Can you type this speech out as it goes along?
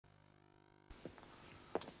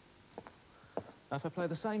Now, if I play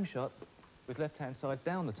the same shot with left-hand side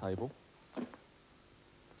down the table, you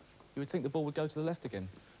would think the ball would go to the left again.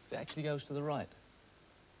 But it actually goes to the right.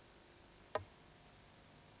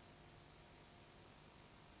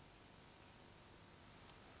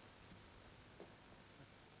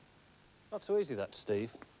 Not so easy, that,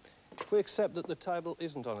 Steve. If we accept that the table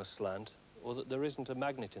isn't on a slant, or that there isn't a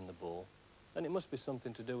magnet in the ball, then it must be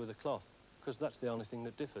something to do with the cloth, because that's the only thing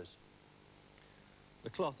that differs. The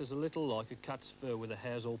cloth is a little like a cat's fur with the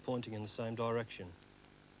hairs all pointing in the same direction.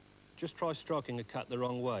 Just try stroking a cat the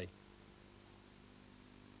wrong way.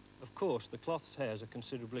 Of course, the cloth's hairs are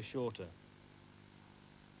considerably shorter.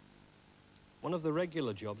 One of the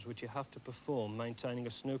regular jobs which you have to perform maintaining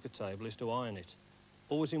a snooker table is to iron it,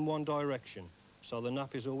 always in one direction, so the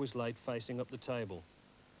nap is always laid facing up the table.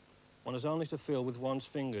 One has only to feel with one's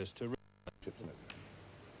fingers to...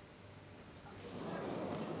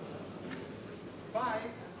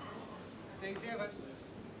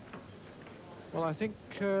 Well, I think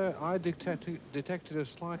I detected a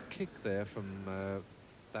slight kick there from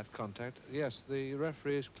that contact. Yes, the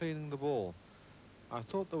referee is cleaning the ball. I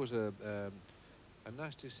thought there was a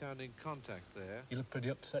nasty-sounding contact there. You look pretty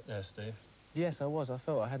upset there, Steve. Yes, I was. I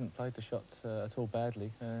felt I hadn't played the shot at all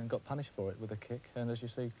badly and got punished for it with a kick. And as you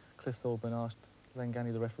see, Cliff Thorburn asked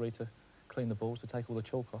Lengani, the referee, to clean the balls, to take all the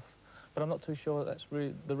chalk off. But I'm not too sure that's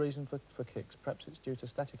the reason for kicks. Perhaps it's due to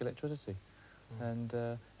static electricity. And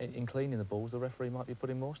in cleaning the balls, the referee might be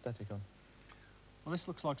putting more static on. Well, this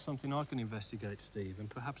looks like something I can investigate, Steve, and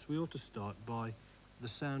perhaps we ought to start by the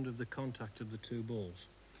sound of the contact of the two balls.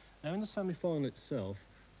 Now, in the semi-final itself,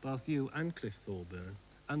 both you and Cliff Thorburn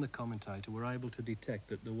and the commentator were able to detect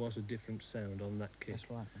that there was a different sound on that kick.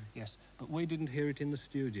 That's right. Yes, but we didn't hear it in the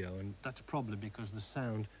studio, and that's probably because the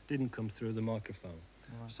sound didn't come through the microphone.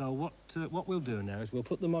 Right. So what we'll do now is we'll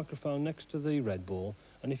put the microphone next to the red ball,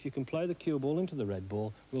 and if you can play the cue ball into the red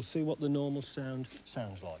ball, we'll see what the normal sound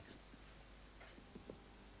sounds like.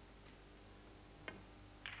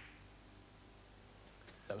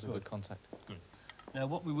 That was a good contact. Good. Now,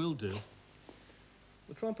 what we will do,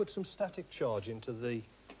 we'll try and put some static charge into the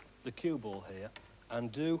cue ball here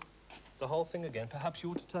and do the whole thing again. Perhaps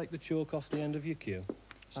you ought to take the chalk off the end of your cue,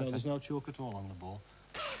 so there's no chalk at all on the ball.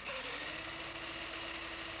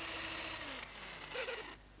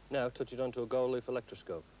 Now, touch it onto a gold leaf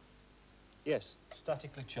electroscope. Yes,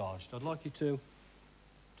 statically charged. I'd like you to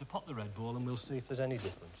pop the red ball and we'll see if there's any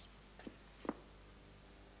difference.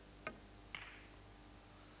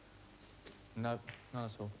 No, none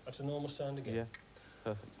at all. That's a normal sound again? Yeah,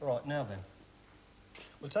 perfect. All right, now then.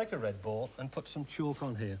 We'll take a red ball and put some chalk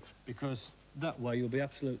on here, because that way you'll be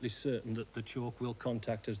absolutely certain that the chalk will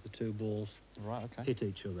contact as the two balls hit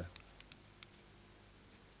each other.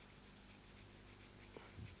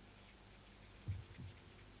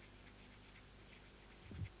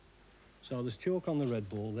 So there's chalk on the red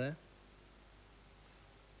ball there.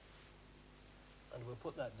 And we'll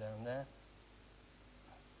put that down there.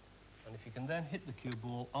 And if you can then hit the cue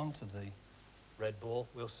ball onto the red ball,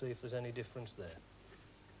 we'll see if there's any difference there.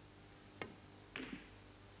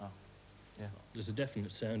 Oh, yeah. There's a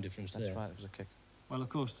definite sound difference there. That's right, it was a kick. Well, of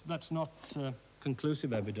course, that's not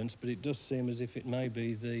conclusive evidence, but it does seem as if it may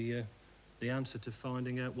be the answer to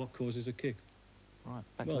finding out what causes a kick. Right,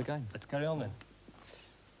 back to the game. Let's carry on then.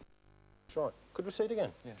 That's right. Could we see it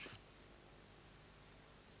again? Yeah.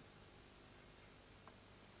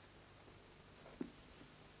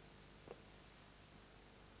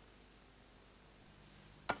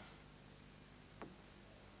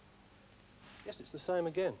 Yes, it's the same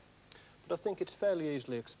again. But I think it's fairly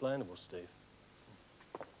easily explainable, Steve.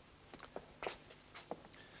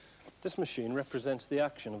 This machine represents the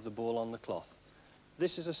action of the ball on the cloth.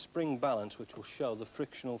 This is a spring balance which will show the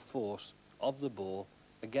frictional force of the ball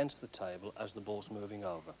against the table as the ball's moving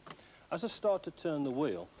over. As I start to turn the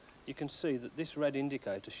wheel, you can see that this red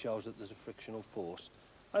indicator shows that there's a frictional force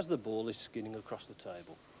as the ball is skidding across the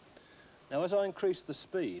table. Now, as I increase the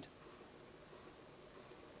speed,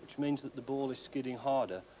 which means that the ball is skidding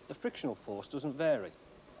harder, the frictional force doesn't vary.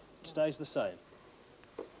 It stays the same.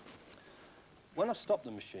 When I stop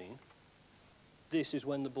the machine, this is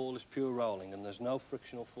when the ball is pure rolling and there's no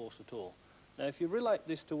frictional force at all. Now, if you relate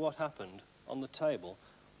this to what happened on the table,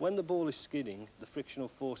 when the ball is skidding, the frictional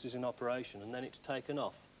force is in operation and then it's taken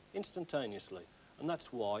off instantaneously. And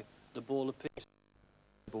that's why the ball appears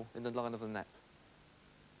in the line of the nap.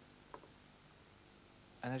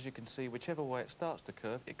 And as you can see, whichever way it starts to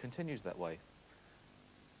curve, it continues that way.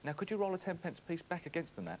 Now, could you roll a 10-pence piece back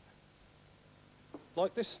against the nap?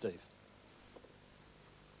 like this, Steve.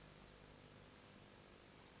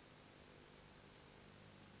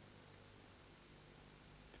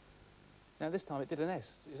 Now, this time it did an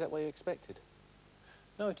S. Is that what you expected?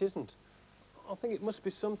 No, it isn't. I think it must be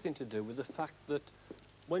something to do with the fact that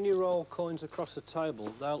when you roll coins across a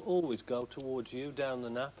table, they'll always go towards you down the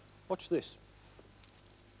nap. Watch this.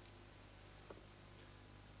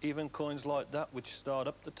 Even coins like that, which start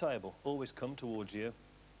up the table, always come towards you.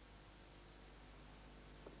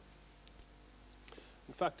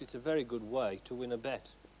 In fact, it's a very good way to win a bet.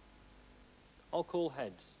 I'll call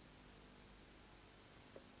heads.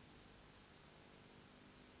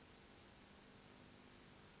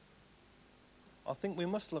 I think we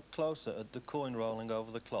must look closer at the coin rolling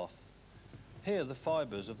over the cloth. Here the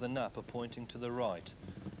fibres of the nap are pointing to the right,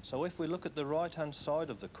 so if we look at the right-hand side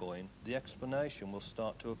of the coin, the explanation will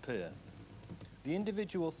start to appear. The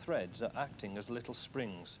individual threads are acting as little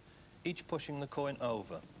springs, each pushing the coin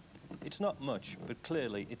over. It's not much, but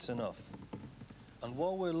clearly it's enough. And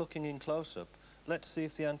while we're looking in close-up, let's see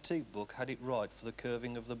if the antique book had it right for the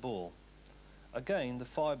curving of the ball. Again, the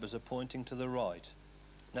fibres are pointing to the right.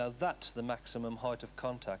 Now that's the maximum height of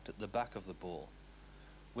contact at the back of the ball.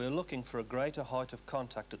 We're looking for a greater height of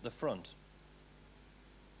contact at the front.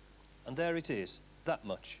 And there it is, that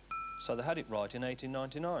much. So they had it right in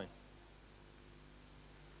 1899.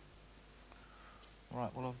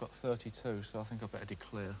 Right, well, I've got 32, so I think I better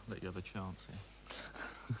declare, let you have a chance here.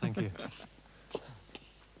 Thank you.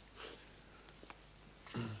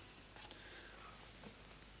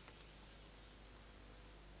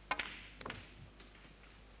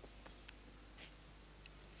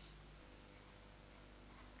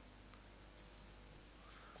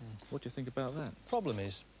 What do you think about that? Problem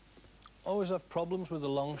is, I always have problems with the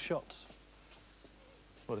long shots.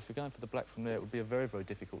 Well, if you're going for the black from there, it would be a very, very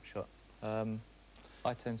difficult shot.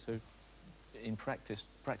 I tend to, in practice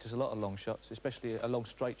a lot of long shots, especially a long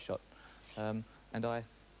straight shot. And I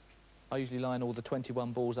usually line all the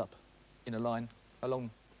 21 balls up in a line along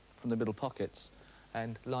from the middle pockets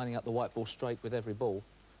and lining up the white ball straight with every ball,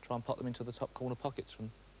 try and pop them into the top corner pockets from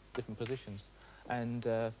different positions. And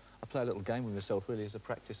I play a little game with myself, really, as a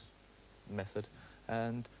practice method,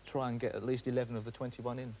 and try and get at least 11 of the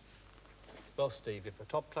 21 in. Well, Steve, if a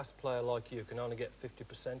top-class player like you can only get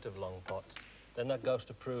 50% of long pots, then that goes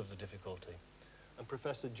to prove the difficulty. And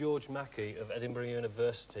Professor George Mackey of Edinburgh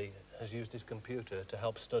University has used his computer to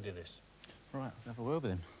help study this. Right, I'll have a word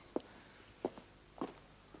with him.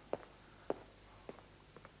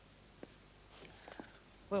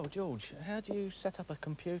 Well, George, how do you set up a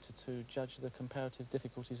computer to judge the comparative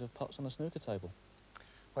difficulties of pots on a snooker table?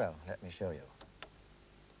 Well, let me show you.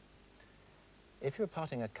 If you're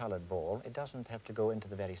potting a coloured ball, it doesn't have to go into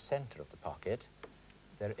the very centre of the pocket.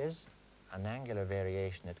 There is an angular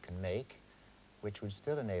variation it can make, which would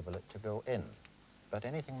still enable it to go in. But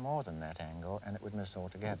anything more than that angle, and it would miss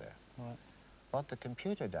altogether. Right. What the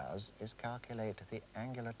computer does is calculate the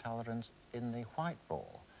angular tolerance in the white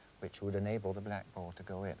ball, which would enable the black ball to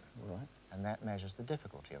go in. Right. And that measures the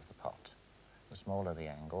difficulty of the pot. The smaller the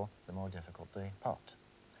angle, the more difficult the pot.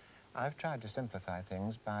 I've tried to simplify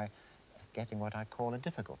things by getting what I call a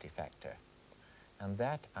difficulty factor. And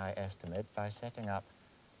that I estimate by setting up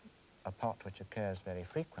a pot which occurs very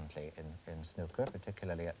frequently in snooker,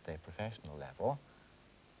 particularly at the professional level.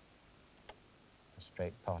 A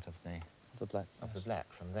straight pot of the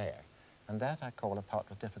black from there. And that I call a pot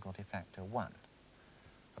with difficulty factor 1.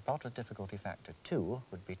 A pot with difficulty factor 2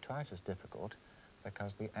 would be twice as difficult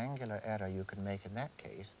because the angular error you can make in that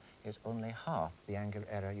case is only half the angular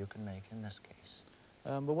error you can make in this case.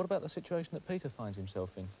 But what about the situation that Peter finds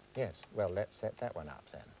himself in? Yes, well, let's set that one up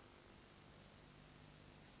then.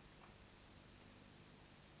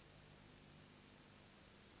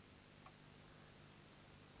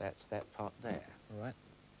 That's that pot there. Right.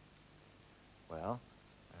 Well,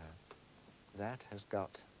 that has got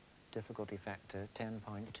difficulty factor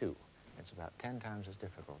 10.2. It's about 10 times as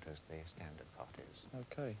difficult as the standard pot is.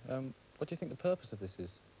 OK. What do you think the purpose of this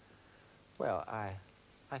is? Well,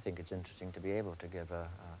 I think it's interesting to be able to give a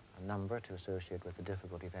number to associate with the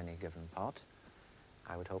difficulty of any given pot.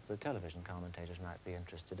 I would hope the television commentators might be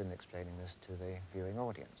interested in explaining this to the viewing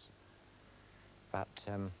audience. But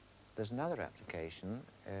there's another application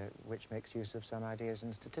which makes use of some ideas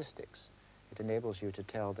in statistics. It enables you to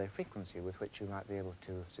tell the frequency with which you might be able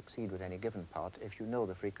to succeed with any given pot if you know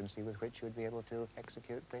the frequency with which you would be able to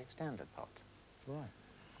execute the standard pot. Right.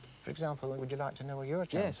 For example, would you like to know your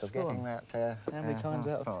chance of getting that How many times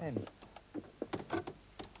out of pot? 10?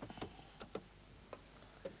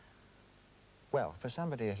 Well, for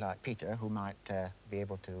somebody like Peter, who might be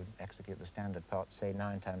able to execute the standard pot, say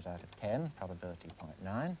 9 times out of 10, probability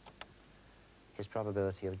 0.9, his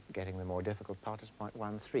probability of getting the more difficult pot is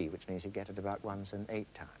 0.13, which means he'd get it about once in 8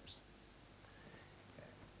 times.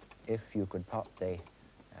 if you could pot the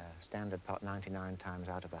standard pot 99 times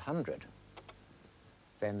out of 100,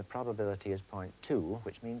 then the probability is 0.2,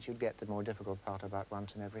 which means you'd get the more difficult pot about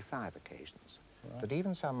once in every 5 occasions. Right. But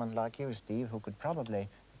even someone like you, Steve, who could probably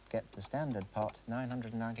get the standard pot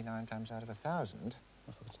 999 times out of 1,000...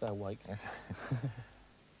 If I could stay awake.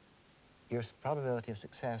 Your probability of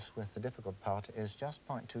success with the difficult pot is just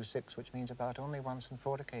 0.26, which means about only once in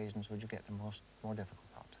 4 occasions would you get the more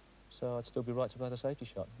difficult pot. So I'd still be right to play the safety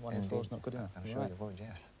shot. 1 in 4 is not good enough. I'm sure you would,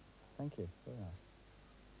 yes. Thank you. Very nice.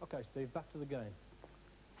 OK, Steve, back to the game.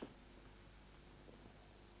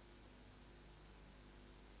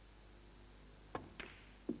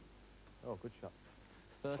 Oh, good shot.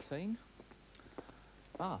 13.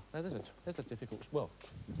 Ah, now there's a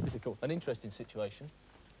difficult, an interesting situation.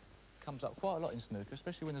 Comes up quite a lot in snooker,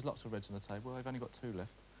 especially when there's lots of reds on the table. They've only got 2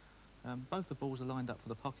 left. Both the balls are lined up for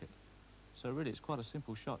the pocket. So really, it's quite a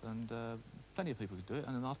simple shot, and plenty of people could do it.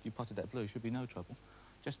 And then after you potted that blue, should be no trouble.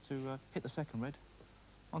 Just to hit the second red,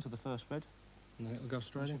 onto the first red. And then it'll go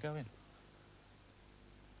straight in. Go in.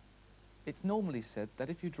 It's normally said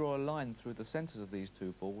that if you draw a line through the centres of these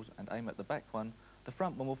 2 balls and aim at the back one, the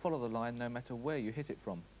front one will follow the line no matter where you hit it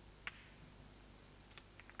from.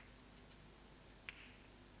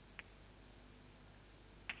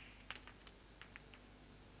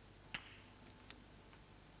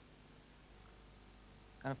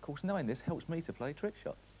 And of course, knowing this helps me to play trick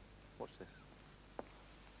shots. Watch this.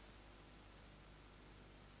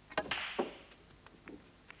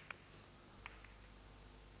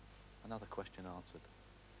 Another question answered.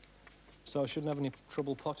 So I shouldn't have any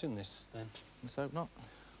trouble potting this, then? Let's hope not.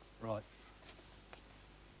 Right.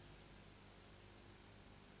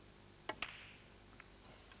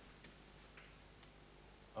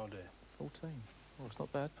 Oh, dear. 14. Oh, it's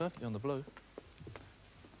not bad. Perfectly on the blue.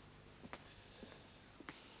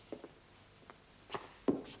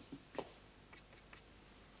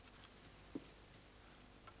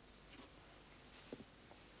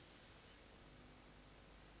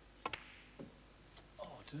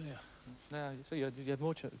 Dear. Now, so you had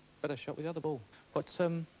better shot with the other ball. But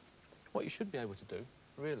what you should be able to do,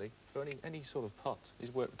 really, for any sort of pot,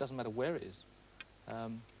 is where it doesn't matter where it is.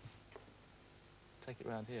 Take it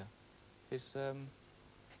round here. Is to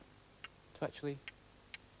actually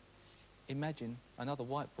imagine another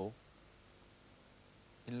white ball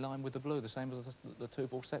in line with the blue, the same as the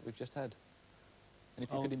 2-ball set we've just had. And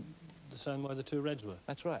if you could, the same way the 2 reds were.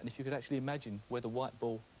 That's right. And if you could actually imagine where the white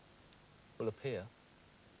ball will appear,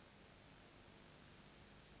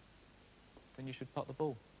 then you should pot the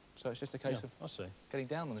ball. So it's just a case of getting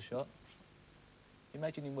down on the shot,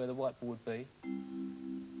 imagining where the white ball would be,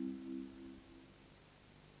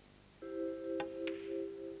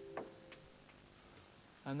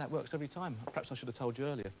 and that works every time. Perhaps I should have told you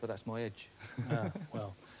earlier, but that's my edge.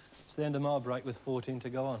 Well, it's the end of my break with 14 to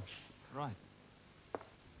go on. Right.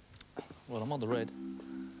 Well, I'm on the red,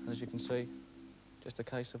 and as you can see, just a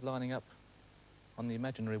case of lining up on the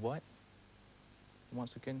imaginary white, and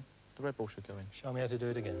once again, the red ball should go in. Show me how to do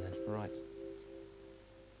it again, then. Right.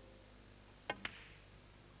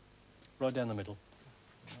 Right down the middle.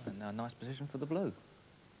 And now, nice position for the blue.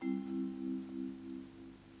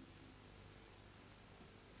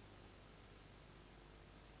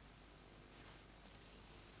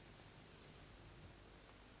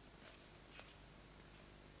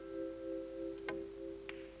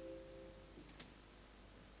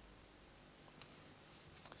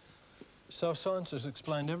 So science has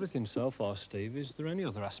explained everything so far, Steve. Is there any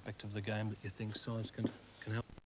other aspect of the game that you think science can